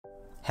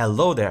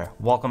Hello there,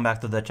 welcome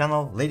back to the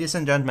channel. Ladies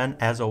and gentlemen,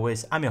 as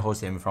always, I'm your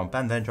host Amy from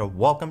penventure.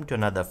 Welcome to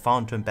another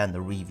fountain pen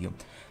review.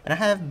 And I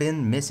have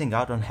been missing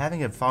out on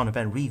having a fountain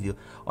pen review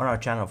on our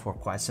channel for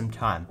quite some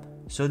time.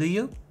 So do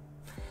you?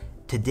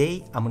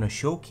 Today I'm going to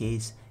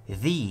showcase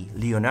the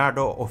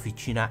Leonardo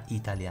Officina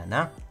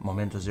Italiana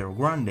Momento Zero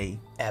Grande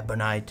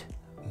Ebonite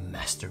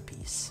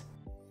Masterpiece.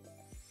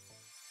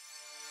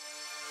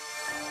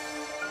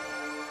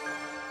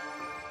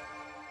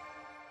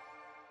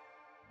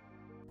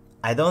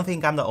 I don't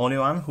think I'm the only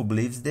one who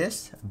believes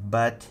this,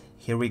 but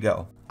here we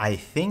go. I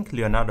think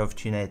Leonardo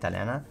Officina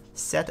Italiana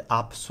set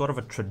up sort of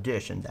a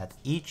tradition that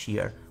each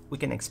year we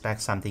can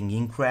expect something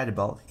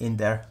incredible in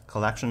their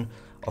collection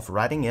of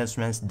writing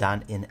instruments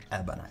done in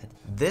ebonite.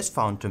 This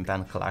fountain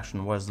pen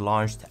collection was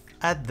launched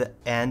at the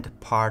end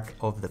part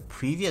of the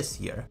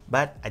previous year,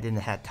 but I didn't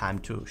have time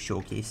to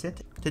showcase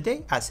it.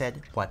 Today I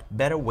said, what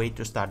better way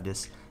to start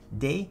this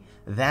day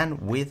than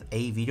with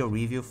a video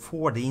review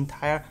for the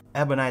entire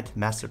ebonite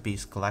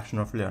masterpiece collection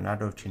of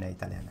Leonardo Officina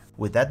Italiana.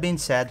 With that being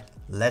said,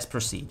 let's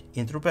proceed.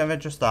 In true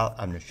penventure style,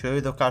 I'm going to show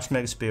you the customer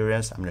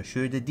experience, I'm going to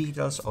show you the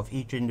details of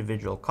each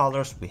individual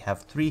colors. We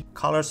have 3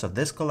 colors of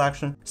this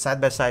collection,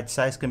 side-by-side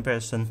size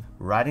comparison,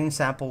 writing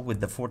sample with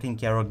the 14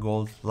 karat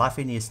gold La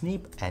Fenice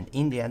nib, and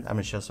in the end I'm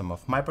going to share some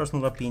of my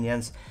personal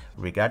opinions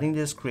regarding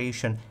this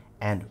creation,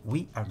 and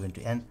we are going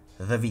to end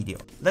the video.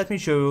 Let me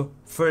show you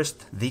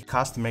first the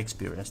customer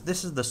experience.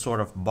 This is the sort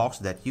of box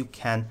that you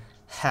can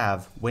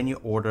have when you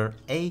order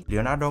a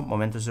Leonardo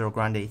Momento Zero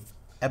Grande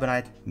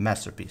Ebonite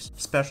Masterpiece.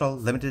 Special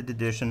limited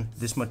edition.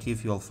 This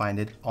motif you'll find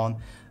it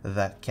on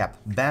the cap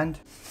band.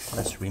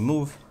 Let's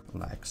remove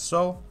like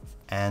so,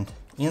 and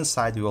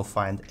inside you will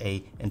find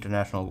a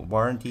international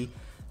warranty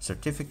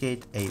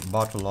certificate, a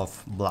bottle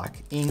of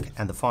black ink,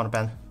 and the fountain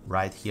pen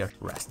right here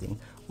resting.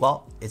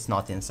 Well, it's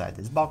not inside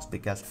this box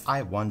because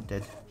I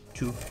wanted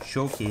to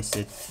showcase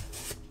it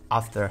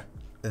after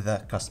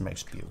the customer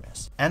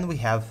experience. And we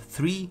have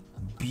 3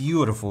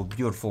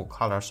 beautiful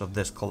colors of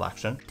this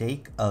collection.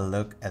 Take a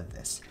look at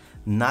this.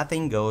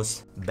 Nothing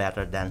goes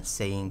better than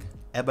saying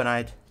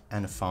ebonite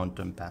and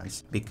fountain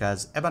pens,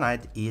 because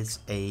ebonite is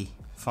a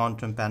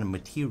fountain pen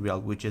material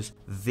which is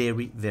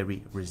very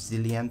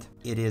resilient.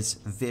 It is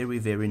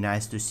very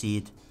nice to see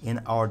it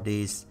in our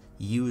days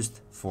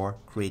used for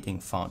creating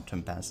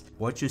fountain pens.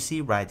 What you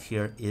see right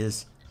here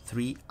is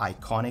 3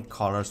 iconic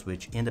colors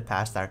which in the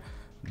past are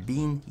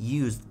being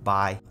used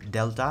by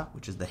Delta,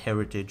 which is the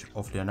heritage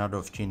of Leonardo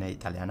Officina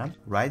Italiana.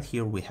 Right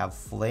here we have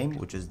Flame,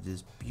 which is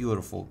this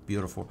beautiful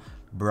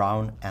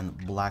brown and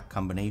black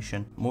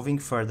combination. Moving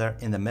further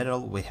in the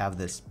middle we have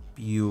this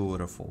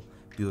beautiful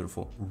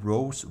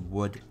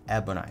rosewood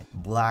ebonite,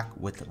 black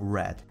with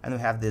red, and we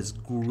have this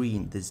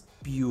green, this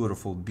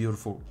beautiful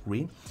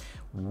green,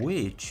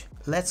 which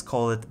let's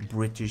call it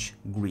British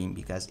green,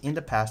 because in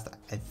the past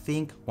I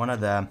think one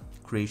of the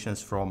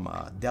creations from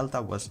Delta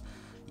was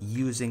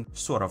using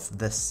sort of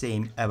the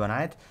same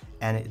ebonite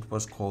and it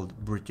was called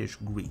British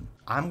green.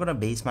 I'm gonna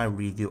base my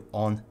review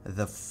on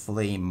the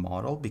Flame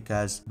model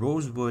because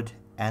rosewood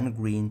and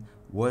green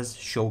was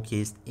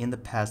showcased in the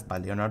past by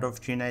Leonardo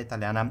Officina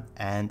Italiana,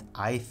 and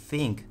I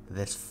think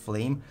this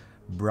Flame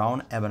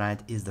brown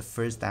ebonite is the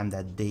first time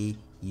that they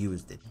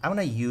used it. I'm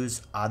gonna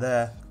use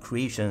other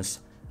creations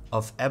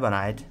of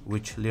ebonite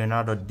which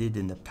Leonardo did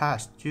in the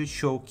past to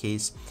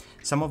showcase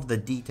some of the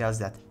details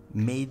that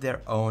made their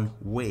own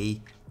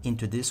way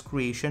into this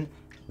creation,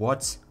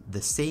 what's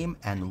the same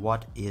and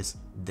what is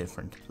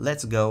different.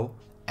 Let's go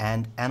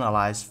and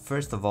analyze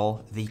first of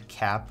all the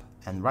cap,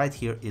 and right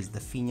here is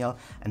the finial,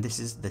 and this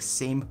is the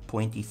same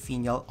pointy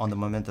finial on the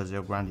Momento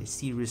Zero Grande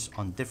series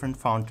on different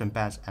fountain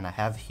pens, and I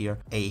have here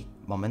a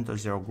Momento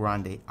Zero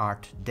Grande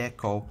Art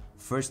Deco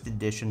first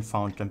edition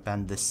fountain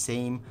pen, the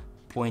same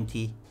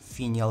pointy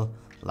finial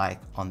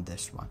like on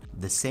this one.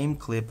 The same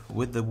clip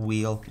with the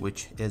wheel,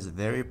 which is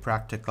very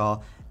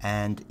practical,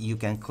 and you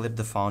can clip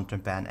the fountain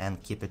pen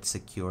and keep it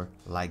secure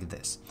like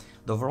this.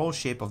 The overall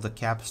shape of the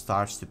cap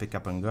starts to pick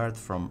up and girth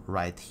from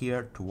right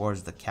here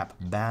towards the cap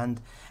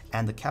band,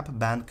 and the cap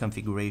band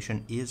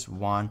configuration is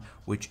one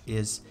which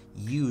is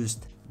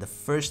used the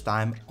first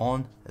time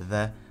on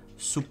the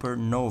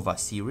Supernova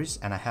series,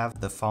 and I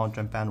have the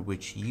fountain pen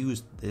which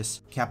used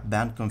this cap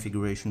band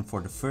configuration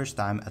for the first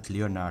time at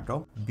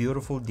Leonardo.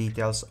 Beautiful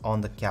details on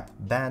the cap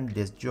band,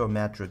 this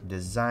geometric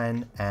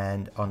design,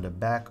 and on the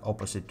back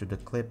opposite to the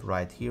clip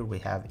right here we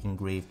have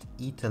engraved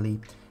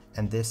Italy,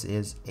 and this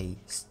is a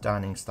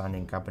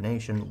stunning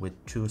combination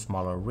with 2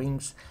 smaller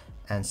rings,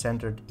 and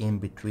centered in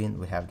between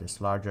we have this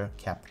larger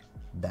cap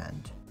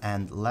band.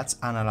 And let's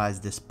analyze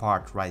this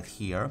part right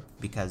here,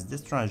 because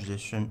this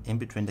transition in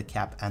between the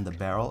cap and the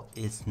barrel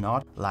is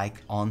not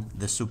like on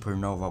the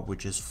Supernova,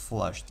 which is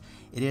flushed.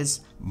 It is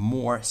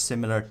more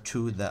similar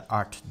to the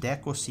Art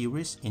Deco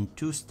series in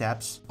 2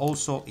 steps.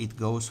 Also it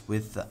goes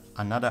with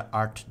another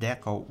Art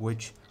Deco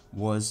which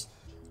was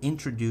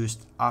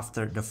introduced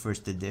after the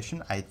first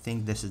edition. I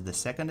think this is the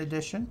 2nd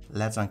edition.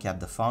 Let's uncap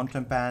the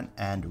fountain pen,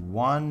 and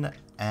 1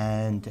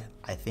 and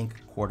I think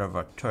 1/4 of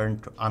a turn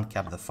to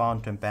uncap the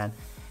fountain pen,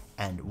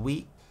 and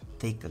we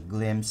take a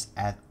glimpse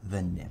at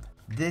the nib.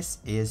 This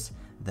is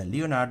the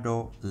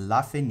Leonardo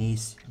La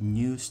Fenice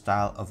new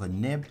style of a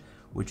nib,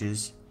 which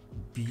is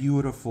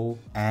beautiful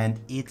and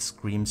it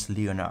screams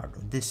Leonardo.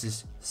 This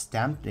is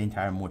stamped, the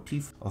entire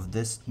motif of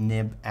this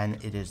nib,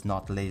 and it is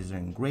not laser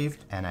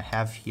engraved. And I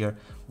have here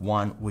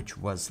one which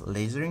was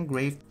laser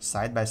engraved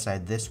side by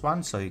side this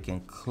one, so you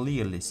can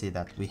clearly see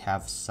that we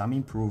have some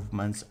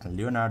improvements, and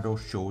Leonardo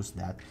shows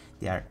that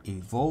they are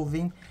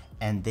evolving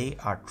and they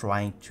are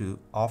trying to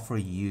offer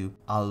you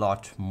a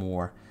lot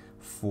more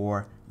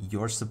for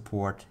your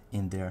support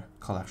in their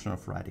collection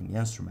of writing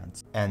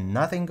instruments. And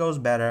nothing goes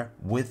better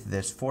with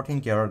this 14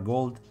 karat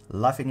gold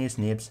La Fenice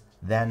nibs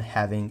than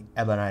having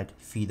ebonite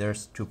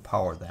feeders to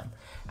power them.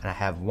 And I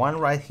have one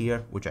right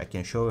here which I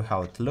can show you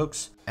how it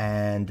looks,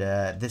 and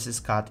this is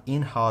cut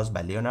in-house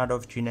by Leonardo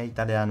Officina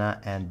Italiana,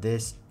 and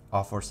this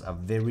offers a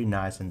very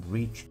nice and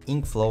rich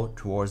ink flow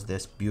towards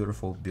this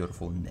beautiful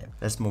nib.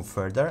 Let's move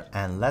further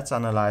and let's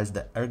analyze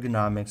the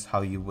ergonomics,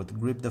 how you would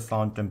grip the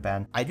fountain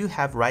pen. I do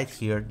have right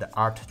here the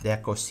Art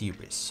Deco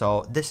series.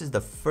 So this is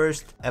the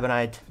first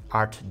ebonite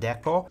Art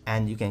Deco,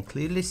 and you can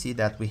clearly see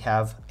that we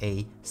have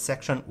a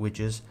section which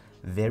is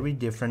very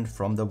different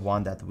from the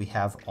one that we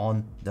have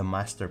on the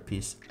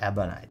Masterpiece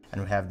Ebonite.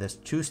 And we have this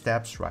two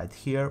steps right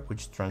here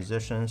which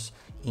transitions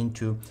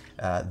into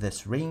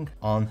this ring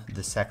on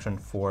the section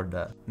for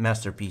the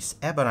Masterpiece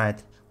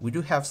Ebonite. We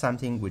do have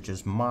something which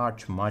is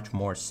much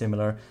more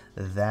similar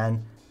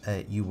than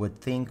you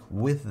would think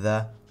with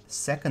the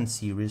second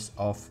series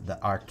of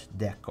the Art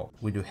Deco.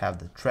 We do have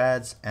the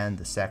threads and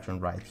the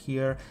section right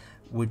here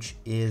which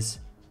is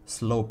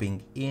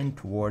sloping in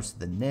towards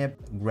the nib,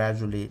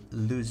 gradually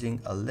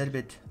losing a little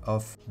bit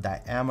of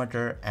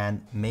diameter,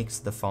 and makes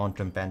the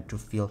fountain pen to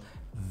feel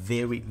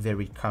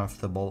very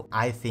comfortable.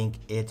 I think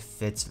it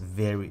fits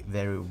very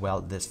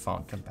well, this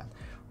fountain pen.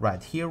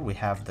 Right here we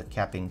have the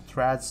capping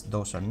threads.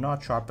 Those are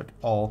not sharp at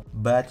all,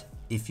 but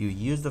if you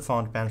use the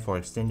fountain pen for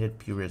extended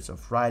periods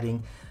of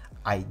writing,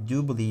 I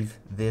do believe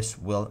this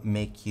will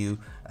make you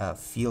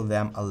feel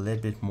them a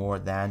little bit more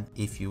than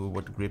if you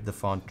would grip the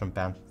fountain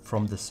pen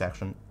from the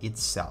section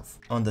itself.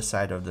 On the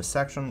side of the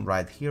section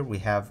right here we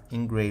have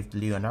engraved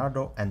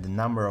Leonardo and the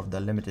number of the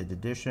limited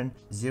edition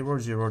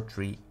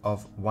 003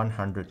 of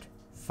 100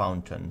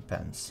 fountain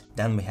pens.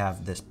 Then we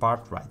have this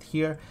part right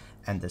here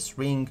and this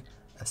ring,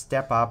 a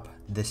step up.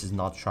 This is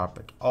not sharp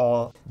at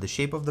all. The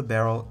shape of the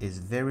barrel is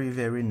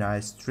very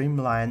nice,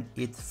 streamlined.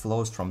 It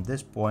flows from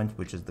this point,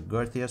 which is the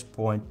girthiest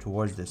point,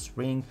 towards this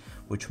ring,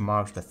 which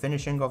marks the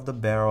finishing of the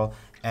barrel,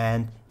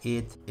 and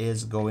it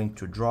is going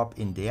to drop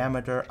in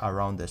diameter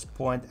around this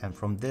point, and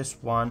from this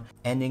one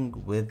ending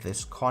with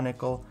this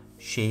conical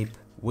shape,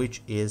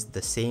 which is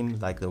the same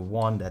like the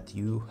one that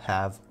you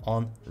have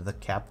on the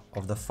cap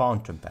of the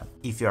fountain pen.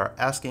 If you are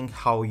asking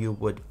how you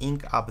would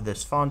ink up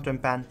this fountain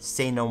pen,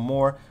 say no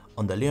more.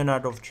 On the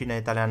Leonardo Officina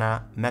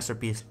Italiana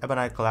Masterpiece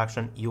Ebonite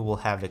collection, you will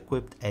have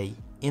equipped a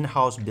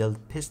in-house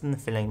built piston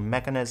filling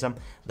mechanism.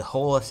 The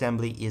whole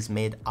assembly is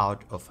made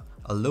out of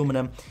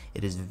aluminum.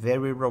 It is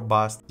very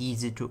robust,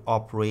 easy to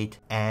operate,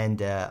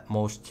 and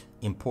most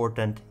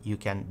important, you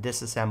can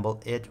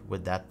disassemble it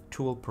with that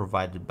tool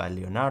provided by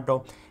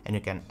Leonardo, and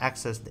you can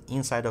access the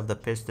inside of the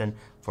piston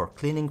for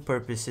cleaning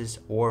purposes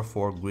or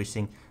for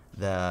greasing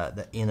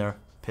the inner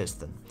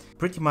piston.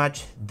 Pretty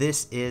much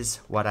this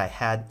is what I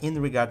had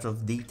in regards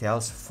of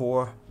details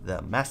for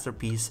the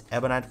Masterpiece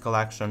Ebonite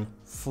collection,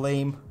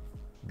 flame,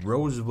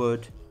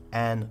 rosewood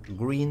and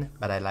green,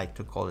 but I like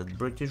to call it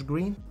British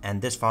green.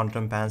 And these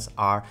fountain pens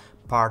are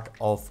part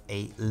of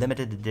a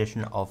limited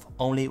edition of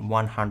only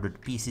 100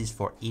 pieces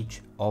for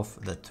each of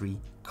the three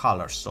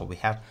colors. So we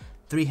have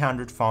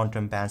 300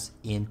 fountain pens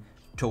in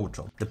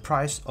total. The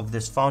price of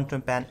this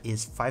fountain pen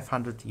is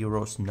 500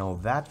 euros, no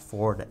VAT,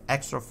 for the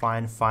extra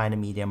fine, fine,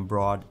 medium,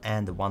 broad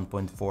and the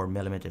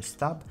 1.4mm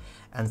stub.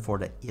 And for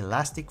the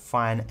elastic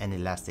fine and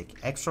elastic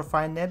extra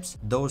fine nibs,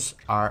 those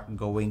are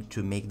going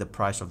to make the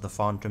price of the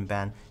fountain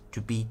pen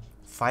to be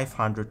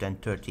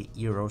 530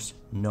 euros,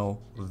 no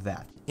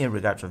VAT. In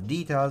regards of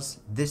details,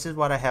 this is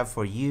what I have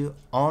for you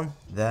on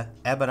the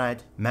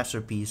Ebonite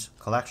Masterpiece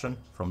collection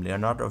from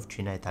Leonardo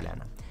Officina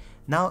Italiana.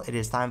 Now it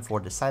is time for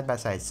the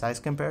side-by-side size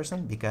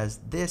comparison, because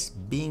this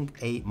being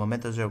a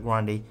Momento Zero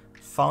Grande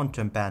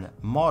fountain pen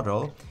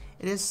model,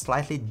 it is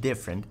slightly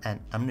different, and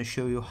I'm going to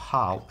show you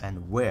how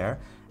and where.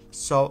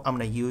 So I'm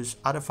going to use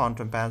other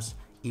fountain pens.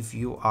 If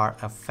you are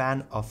a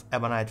fan of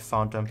Ebonite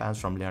fountain pens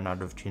from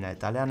Leonardo Officina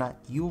Italiana,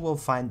 you will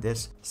find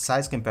this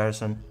size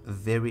comparison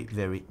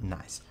very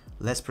nice.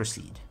 Let's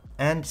proceed.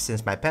 And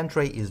since my pen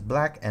tray is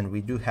black and we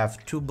do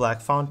have two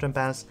black fountain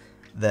pens,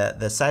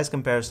 the size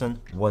comparison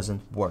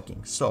wasn't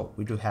working. So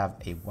we do have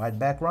a white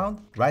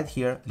background. Right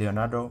here,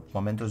 Leonardo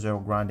Momento Zero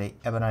Grande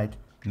Ebonite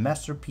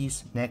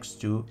Masterpiece next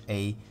to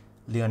a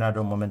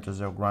Leonardo Momento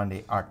Zero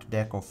Grande Art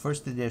Deco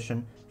First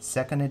Edition,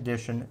 Second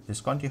Edition,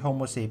 Visconti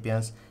Homo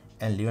Sapiens,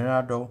 and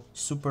Leonardo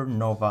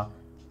Supernova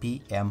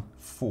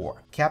PM4.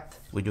 Capped,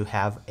 we do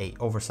have a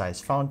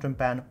oversized fountain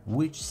pen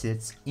which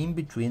sits in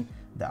between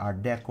the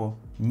Art Deco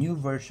new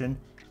version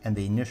and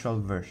the initial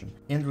version.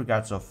 In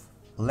regards of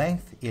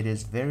length, it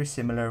is very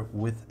similar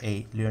with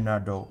a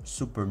Leonardo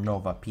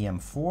Supernova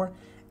PM4,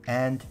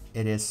 and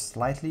it is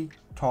slightly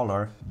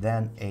taller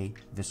than a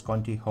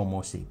Visconti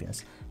Homo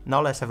sapiens.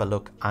 Now let's have a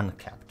look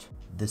uncapped.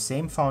 The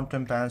same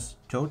fountain pens,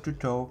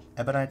 toe-to-toe,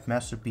 Ebonite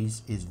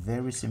Masterpiece is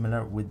very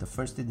similar with the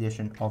first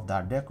edition of the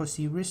Art Deco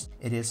series.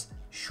 It is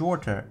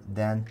shorter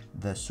than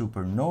the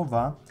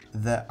Supernova.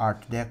 The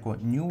Art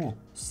Deco New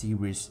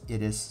series,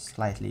 it is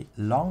slightly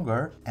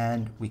longer,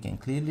 and we can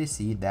clearly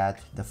see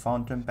that the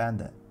fountain pen,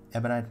 the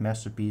Ebonite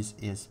Masterpiece,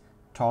 is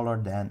taller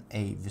than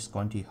a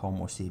Visconti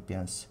Homo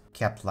sapiens.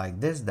 Capped like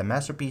this, the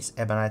Masterpiece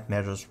Ebonite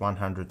measures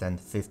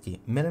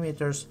 150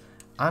 millimeters.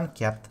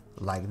 Uncapped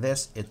like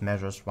this, it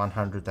measures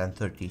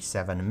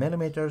 137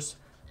 millimeters.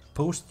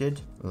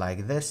 Posted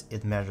like this,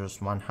 it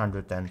measures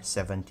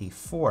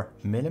 174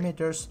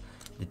 millimeters.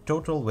 The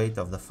total weight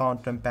of the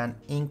fountain pen,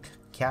 ink,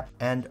 cap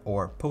and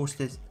or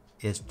posted,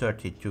 is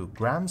 32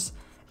 grams,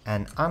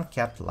 and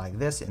uncapped like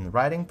this in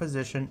writing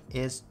position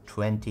is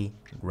 20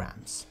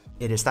 grams.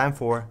 It is time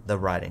for the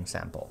writing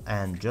sample,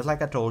 and just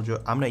like I told you,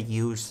 I'm gonna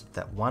use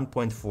the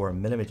 1.4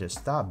 millimeter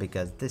stub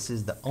because this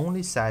is the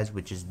only size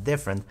which is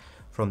different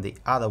from the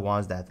other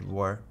ones that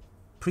were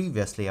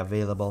previously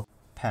available.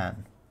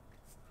 Pen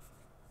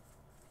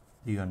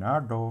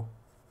Leonardo,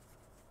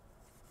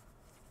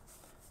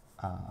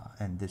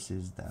 and this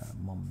is the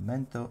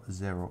Momento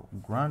Zero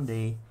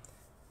Grande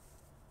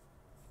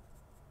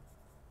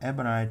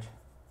Ebonite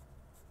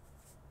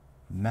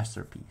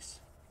Masterpiece,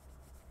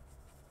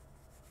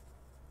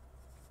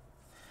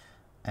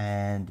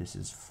 and this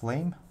is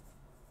Flame.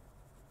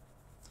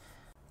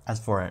 As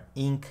for an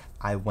ink,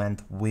 I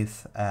went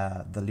with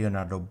the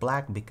Leonardo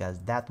Black because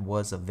that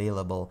was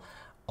available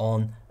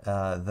on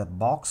the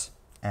box,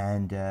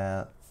 and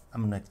I'm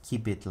gonna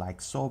keep it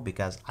like so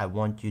because I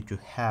want you to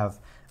have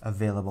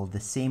available the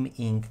same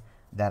ink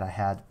that I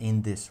had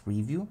in this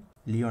review.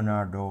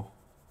 Leonardo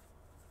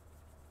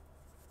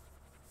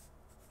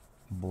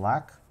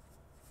Black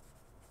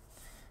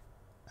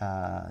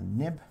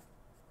nib.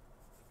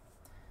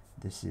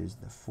 This is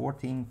the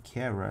 14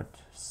 karat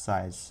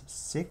size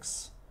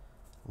 6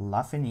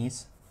 La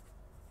Fenice,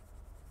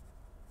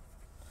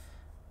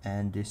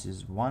 and this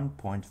is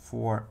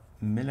 1.4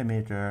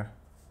 millimeter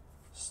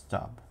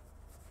stub.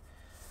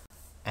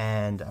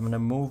 And I'm gonna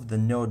move the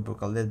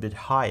notebook a little bit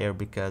higher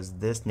because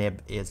this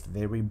nib is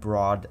very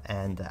broad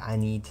and I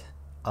need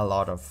a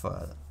lot of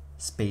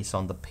space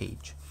on the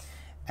page.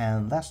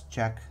 And let's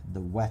check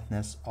the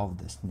wetness of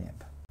this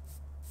nib.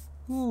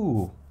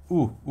 Ooh,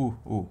 ooh, ooh,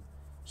 ooh.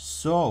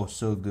 So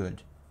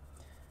good.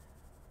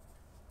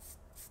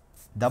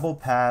 Double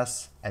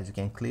pass, as you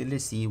can clearly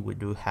see, we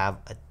do have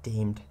a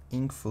tamed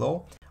ink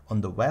flow on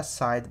the west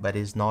side, but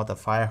it's not a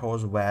fire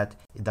hose wet.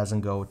 It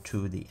doesn't go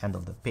to the end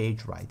of the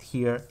page right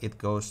here. It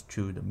goes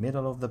to the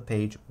middle of the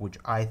page, which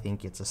I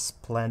think it's a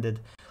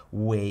splendid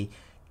way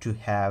to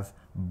have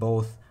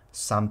both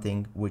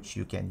something which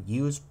you can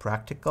use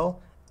practical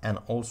and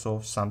also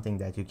something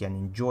that you can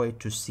enjoy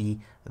to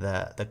see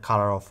the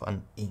color of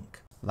an ink.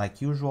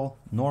 Like usual,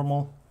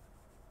 normal,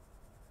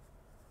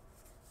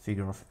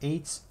 figure of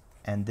eights,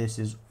 and this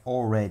is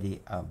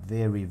already a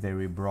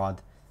very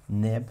broad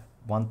nib,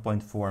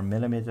 1.4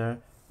 millimeter,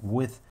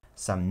 with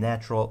some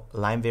natural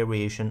line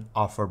variation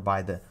offered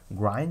by the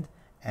grind.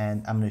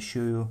 And I'm going to show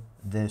you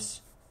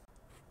this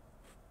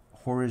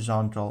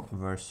horizontal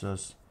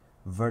versus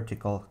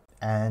vertical,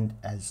 and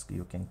as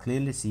you can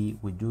clearly see,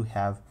 we do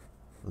have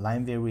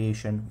line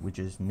variation which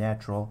is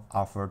natural,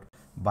 offered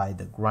by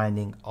the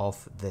grinding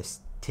of this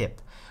tip,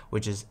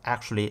 which is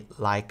actually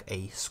like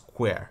a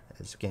square.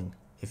 As you can,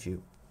 if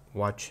you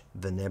watch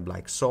the nib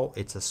like so,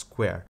 it's a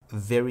square.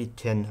 Very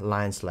thin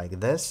lines like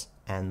this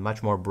and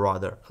much more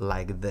broader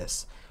like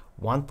this.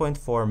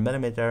 1.4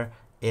 millimeter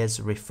is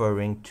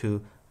referring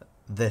to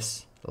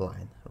this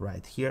line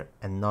right here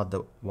and not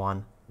the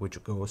one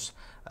which goes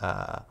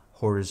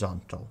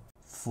horizontal.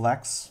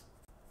 Flex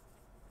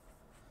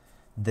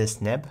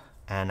this nib,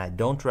 and I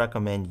don't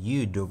recommend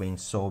you doing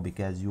so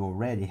because you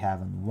already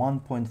have a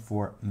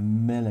 1.4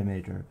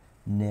 millimeter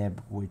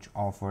nib which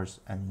offers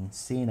an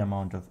insane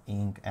amount of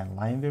ink and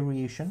line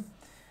variation.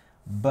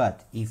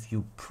 But if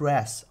you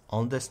press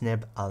on this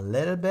nib a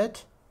little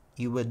bit,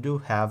 you will do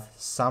have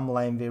some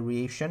line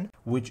variation,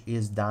 which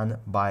is done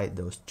by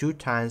those two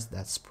tines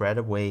that spread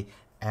away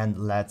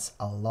and lets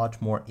a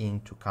lot more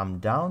ink to come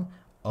down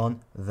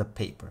on the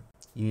paper.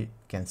 You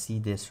can see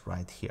this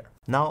right here.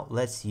 Now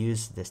let's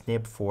use this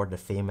nib for the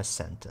famous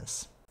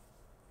sentence.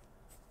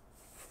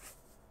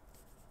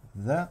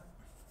 The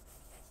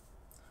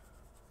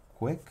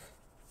quick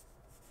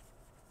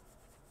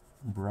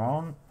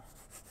brown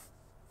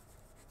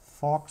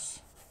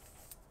fox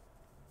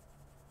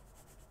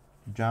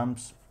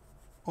jumps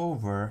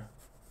over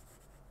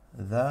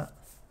the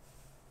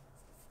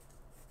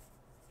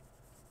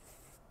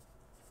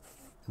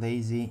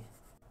lazy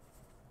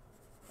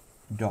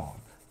dog.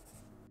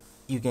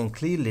 You can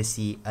clearly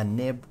see a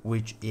nib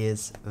which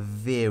is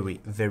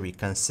very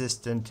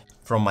consistent.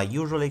 From my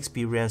usual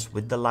experience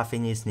with the La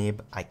Fenice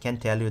nib, I can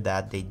tell you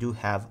that they do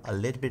have a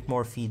little bit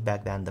more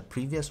feedback than the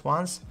previous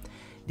ones.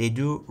 They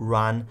do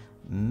run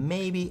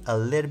maybe a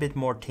little bit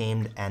more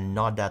tamed and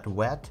not that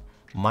wet,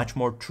 much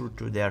more true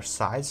to their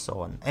size.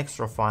 So an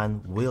extra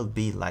fine will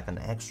be like an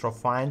extra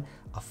fine,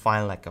 a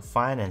fine like a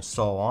fine, and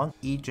so on.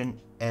 Each and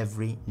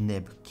every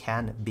nib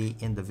can be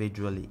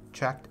individually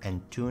checked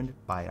and tuned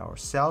by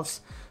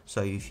ourselves.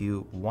 So if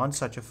you want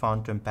such a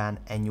fountain pen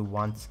and you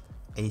want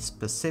a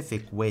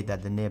specific way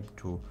that the nib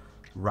to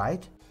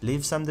write,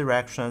 leave some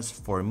directions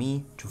for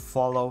me to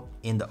follow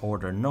in the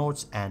order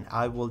notes and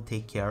I will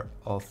take care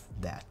of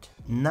that.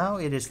 Now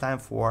it is time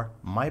for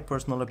my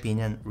personal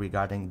opinion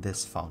regarding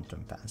this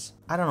fountain pens.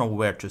 I don't know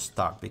where to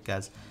start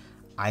because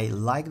I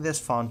like this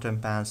fountain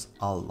pens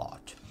a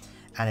lot,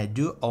 and I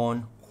do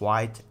own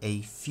quite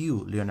a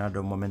few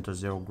Leonardo Momento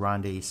Zero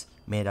Grandes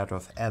made out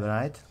of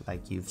ebonite,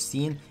 like you've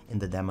seen in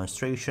the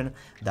demonstration,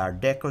 the Art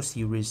Deco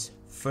series,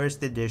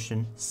 first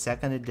edition,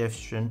 second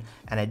edition,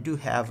 and I do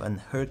have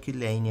an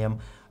Herculaneum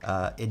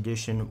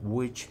edition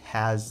which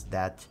has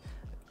that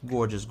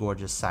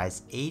gorgeous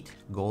size 8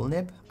 gold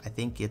nib. I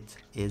think it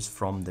is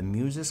from the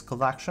Muses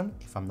collection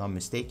if I'm not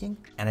mistaken,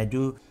 and I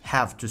do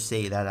have to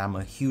say that I'm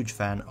a huge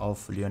fan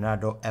of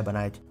Leonardo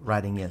Ebonite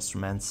writing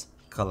instruments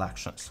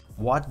collections.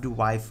 What do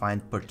I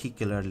find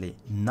particularly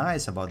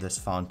nice about this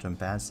fountain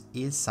pens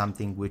is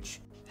something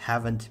which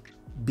haven't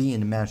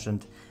been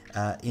mentioned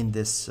in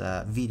this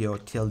video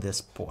till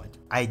this point.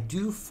 I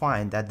do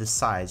find that the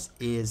size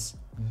is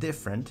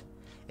different.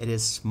 It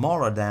is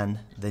smaller than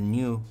the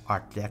new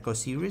Art Deco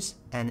series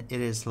and it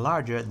is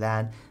larger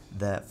than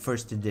the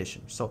first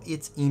edition, so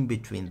it's in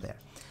between there.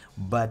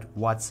 But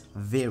what's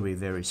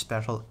very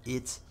special,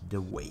 it's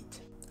the weight.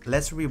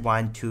 Let's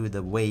rewind to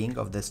the weighing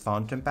of this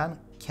fountain pen.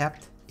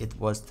 Capped it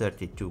was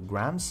 32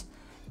 grams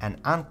and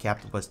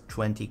uncapped was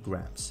 20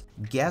 grams.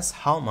 Guess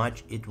how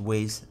much it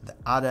weighs the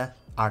other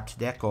Art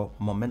Deco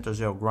Momento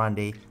Zero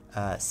Grande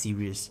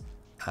series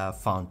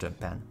fountain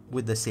pen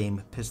with the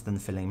same piston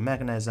filling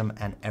mechanism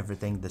and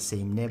everything, the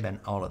same nib and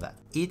all of that.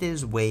 It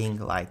is weighing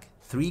like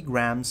 3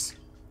 grams,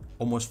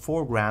 almost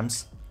 4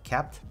 grams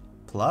capped,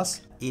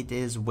 plus it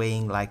is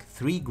weighing like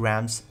 3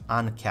 grams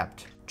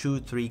uncapped,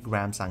 2-3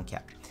 grams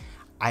uncapped.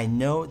 I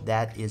know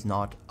that is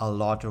not a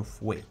lot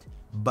of weight,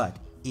 but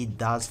it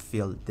does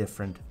feel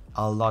different,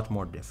 a lot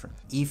more different.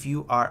 If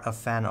you are a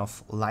fan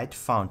of light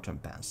fountain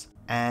pens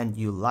and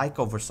you like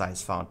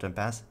oversized fountain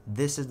pens,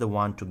 this is the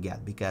one to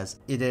get because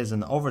it is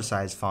an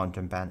oversized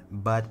fountain pen,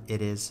 but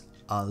it is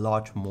a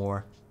lot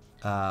more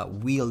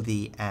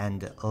wieldy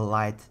and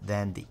light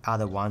than the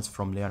other ones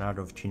from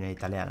Leonardo Officina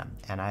Italiana,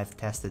 and I've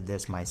tested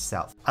this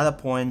myself. Other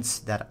points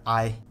that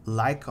I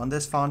like on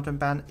this fountain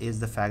pen is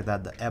the fact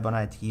that the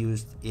ebonite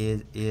used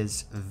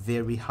is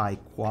very high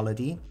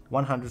quality.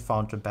 100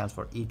 fountain pens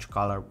for each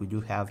color. We do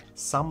have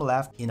some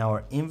left in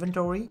our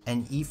inventory,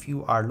 and if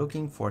you are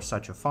looking for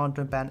such a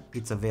fountain pen,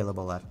 it's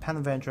available at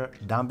Penventure.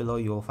 Down below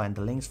you will find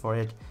the links for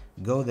it.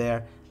 Go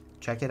there,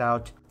 check it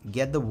out,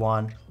 get the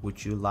one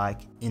which you like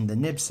in the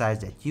nib size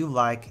that you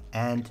like,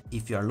 and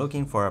if you are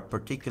looking for a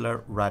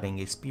particular writing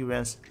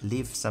experience,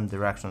 leave some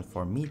directions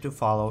for me to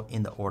follow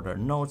in the order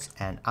notes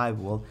and I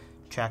will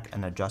check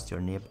and adjust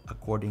your nib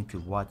according to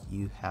what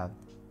you have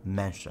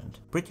mentioned.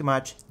 Pretty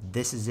much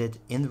this is it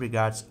in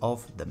regards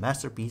of the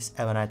Masterpiece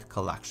Ebonite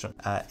collection.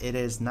 It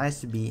is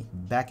nice to be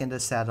back in the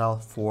saddle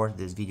for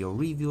this video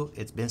review.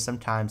 It's been some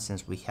time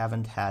since we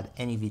haven't had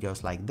any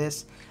videos like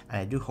this,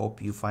 and I do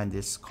hope you find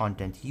this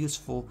content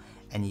useful,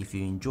 and if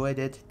you enjoyed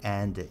it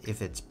and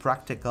if it's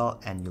practical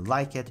and you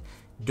like it,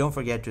 don't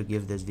forget to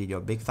give this video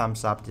a big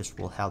thumbs up. This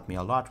will help me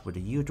a lot with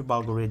the YouTube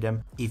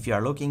algorithm. If you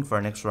are looking for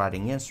an extra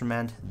writing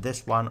instrument,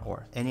 this one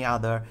or any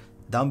other,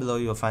 down below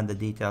you'll find the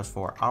details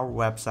for our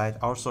website,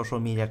 our social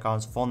media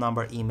accounts, phone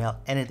number, email,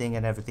 anything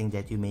and everything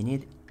that you may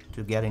need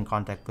to get in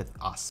contact with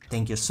us.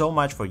 Thank you so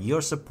much for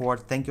your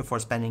support. Thank you for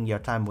spending your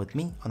time with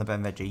me on the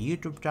penventure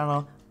YouTube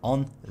channel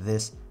on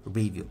this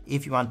review.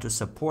 If you want to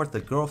support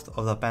the growth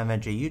of the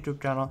penventure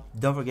YouTube channel,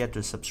 don't forget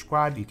to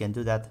subscribe. You can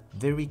do that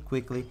very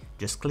quickly.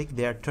 Just click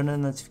there, turn the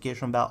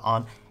notification bell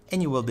on,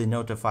 and you will be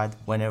notified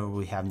whenever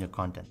we have new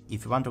content.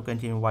 If you want to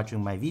continue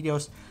watching my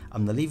videos,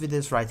 I'm gonna leave you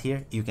this right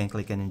here. You can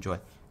click and enjoy.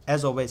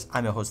 As always,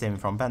 I'm your host Amy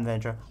from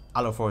Penventure.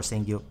 I look forward to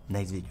seeing you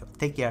next video.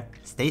 Take care,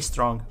 stay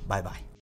strong, bye bye.